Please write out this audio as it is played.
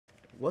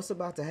What's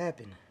about to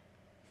happen?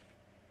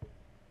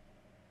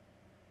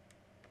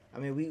 I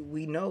mean,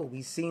 we know.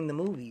 We've seen the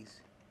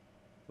movies.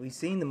 We've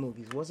seen the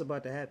movies. What's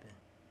about to happen?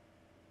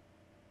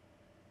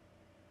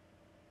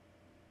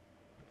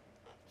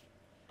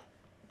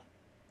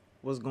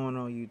 What's going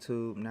on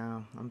YouTube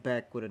now? I'm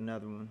back with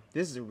another one.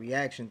 This is a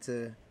reaction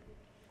to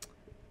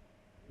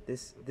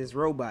this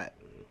robot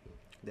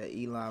that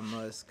Elon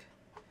Musk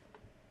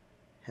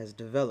has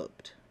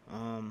developed.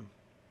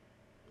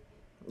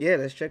 Yeah,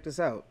 let's check this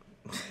out.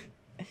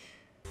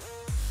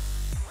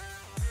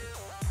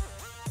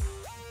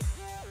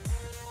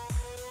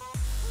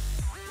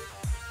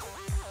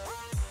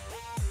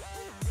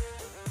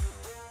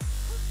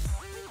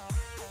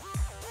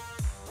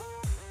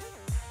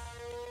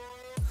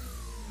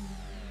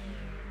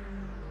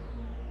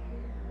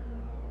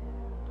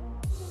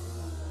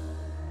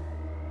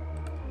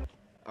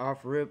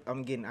 Off rip,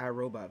 I'm getting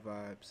iRobot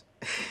vibes.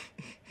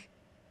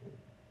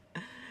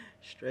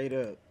 Straight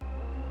up.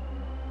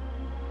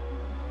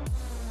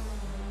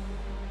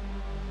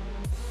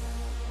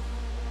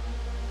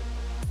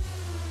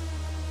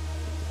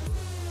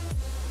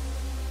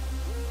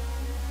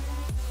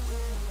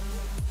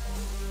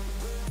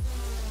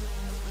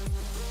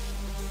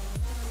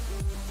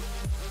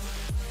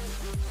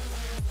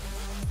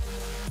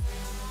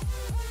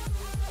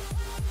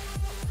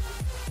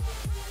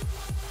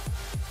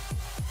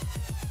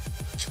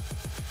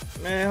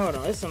 Man, hold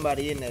on. There's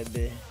somebody in that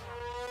bit.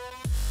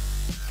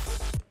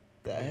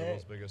 The heck? The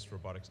world's biggest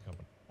robotics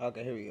company.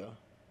 Okay, here we go.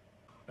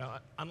 Now,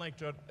 unlike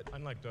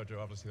Dojo,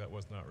 obviously that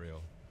was not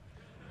real.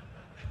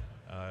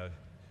 So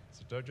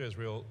Dojo is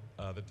real.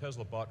 The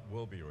Tesla bot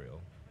will be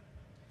real.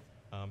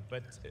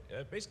 But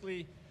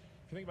basically, if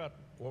you think about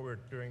what we're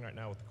doing right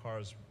now with the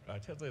cars,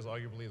 Tesla is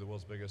arguably the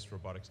world's biggest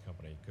robotics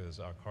company because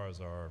our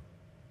cars are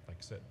like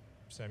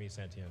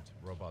semi-sentient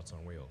robots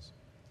on wheels.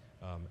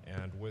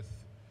 And with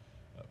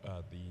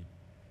the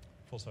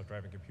full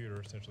self-driving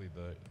computer, essentially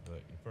the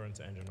inference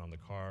engine on the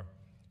car,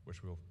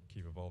 which will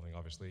keep evolving,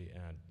 obviously,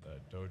 and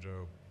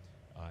Dojo,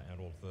 and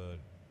all of the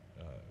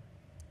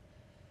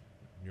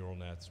neural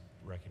nets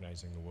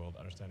recognizing the world,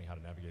 understanding how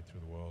to navigate through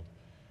the world.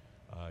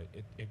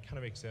 It kind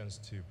of makes sense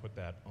to put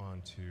that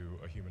onto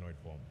a humanoid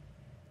form.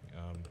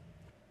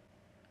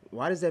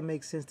 Why does that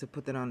make sense to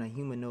put that on a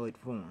humanoid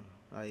form?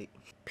 Like,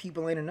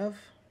 people ain't enough?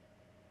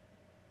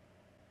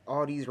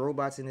 All these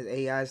robots and this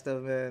AI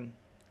stuff, man.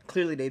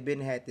 Clearly they've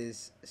been had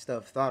this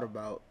stuff thought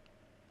about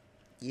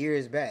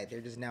years back. They're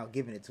just now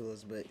giving it to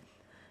us, but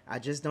I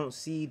just don't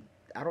see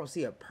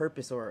a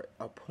purpose or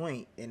a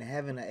point in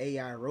having an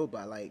AI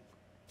robot. Like,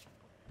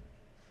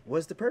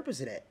 what's the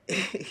purpose of that?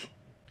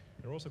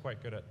 They're also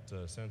quite good at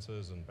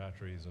sensors and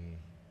batteries and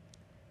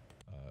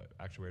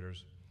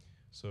actuators.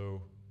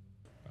 So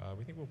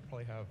we think we'll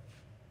probably have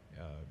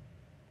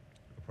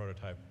a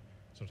prototype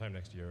sometime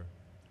next year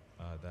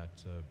that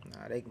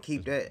nah, they can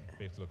keep that.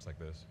 Basically looks like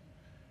this.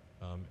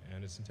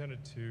 And it's intended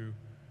to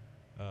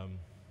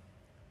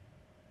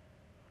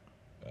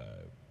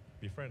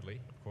be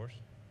friendly, of course.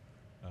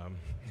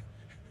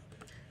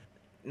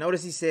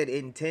 Notice he said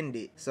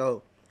intended.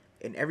 So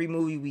in every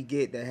movie we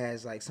get that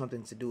has like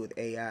something to do with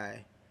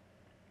AI,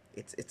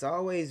 it's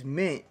always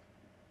meant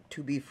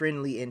to be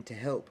friendly and to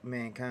help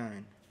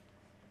mankind.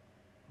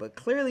 But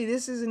clearly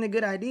this isn't a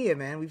good idea,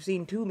 man. We've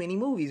seen too many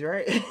movies,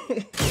 right?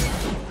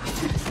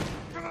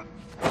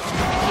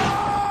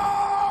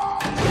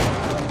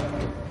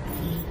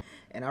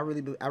 And I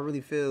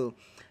really feel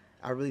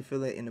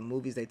that in the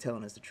movies they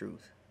telling us the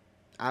truth.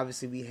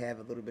 Obviously we have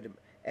a little bit of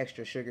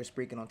extra sugar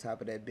sprinkling on top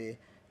of that bit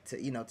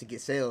to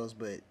get sales,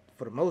 but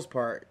for the most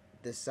part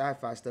this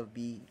sci-fi stuff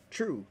be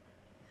true.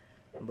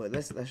 But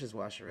let's just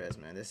watch the rest,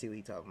 man. Let's see what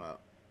he talking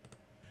about.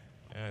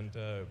 And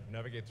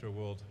navigate through a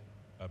world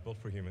built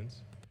for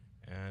humans,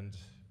 and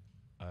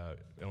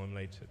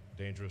eliminate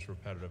dangerous,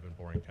 repetitive, and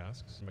boring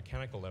tasks. At a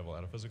mechanical level,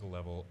 at a physical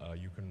level,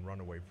 you can run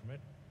away from it.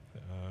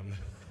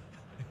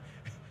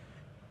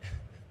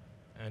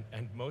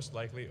 And most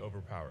likely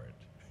overpower it.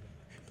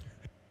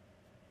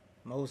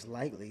 Most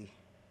likely?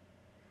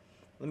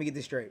 Let me get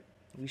this straight.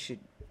 We should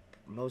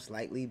most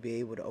likely be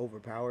able to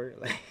overpower it?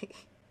 Like,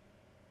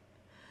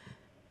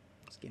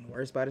 it's getting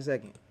worse by the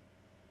second.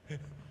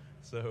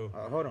 So,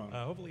 hold on.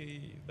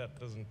 Hopefully that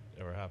doesn't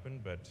ever happen,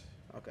 but...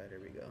 Okay, there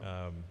we go.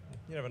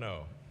 You never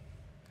know.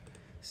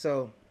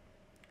 So,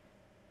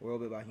 world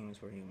built by humans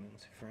for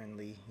humans.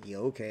 Friendly. Yeah,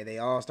 okay. They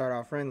all start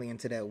off friendly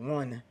until that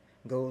one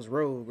goes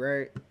rogue,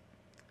 right?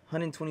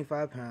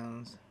 125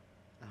 pounds.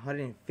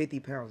 150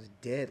 pounds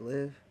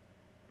deadlift.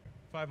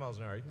 5 miles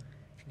an hour. If you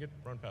can get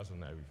run faster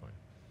than that, you'll be fine.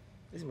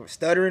 This is more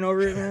stuttering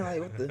over it, man.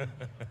 Like, what the?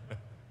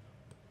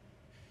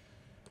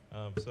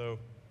 So,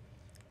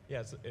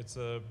 yeah, it's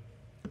a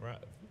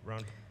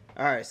round.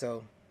 All right,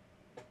 so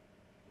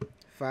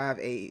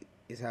 5'8"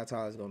 is how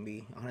tall it's gonna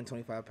be.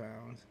 125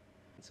 pounds.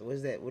 So what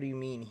is that? What do you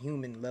mean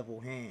human level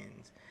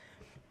hands?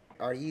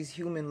 Are these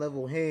human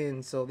level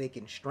hands so they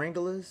can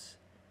strangle us?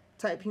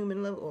 Type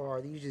human level, or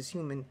are these just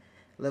human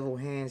level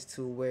hands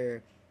to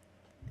where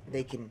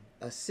they can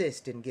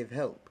assist and give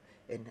help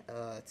and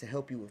to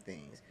help you with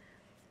things?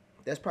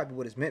 That's probably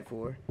what it's meant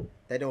for.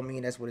 That don't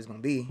mean that's what it's gonna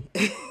be.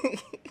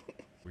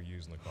 we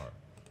use in the car.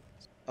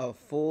 A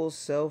full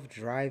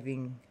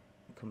self-driving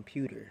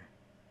computer.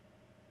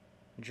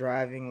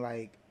 Driving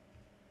like,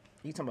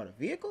 you talking about a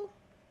vehicle?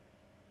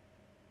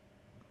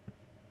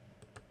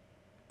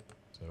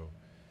 So,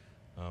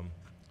 I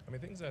mean,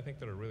 things that I think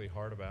that are really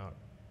hard about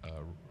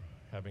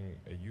having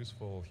a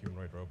useful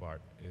humanoid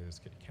robot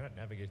is can it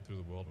navigate through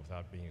the world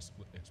without being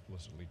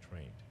explicitly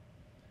trained?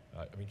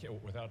 I mean,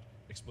 without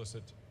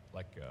explicit,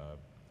 like,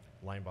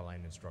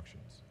 line-by-line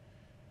instructions.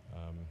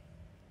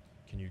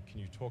 Can you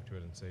talk to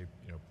it and say,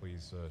 you know,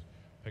 please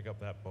pick up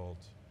that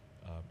bolt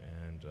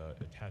and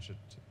attach it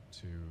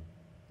to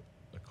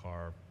the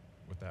car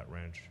with that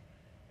wrench,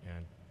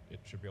 and it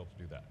should be able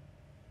to do that.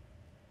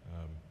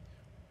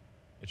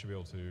 It should be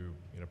able to,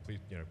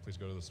 please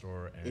go to the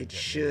store and It get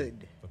should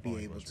me the be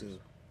following able groceries.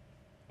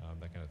 to.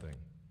 That kind of thing.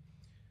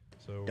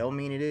 So Don't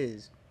mean it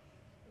is.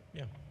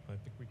 yeah, I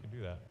think we can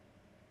do that.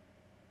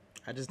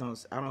 I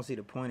don't see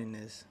the point in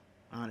this,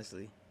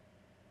 honestly.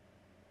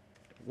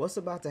 What's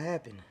about to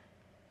happen?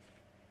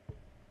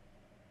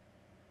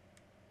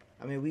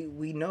 I mean,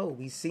 we know.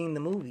 We've seen the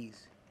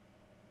movies.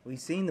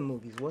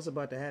 What's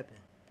about to happen?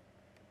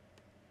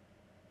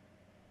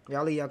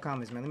 Y'all leave y'all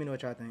comments, man. Let me know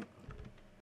what y'all think.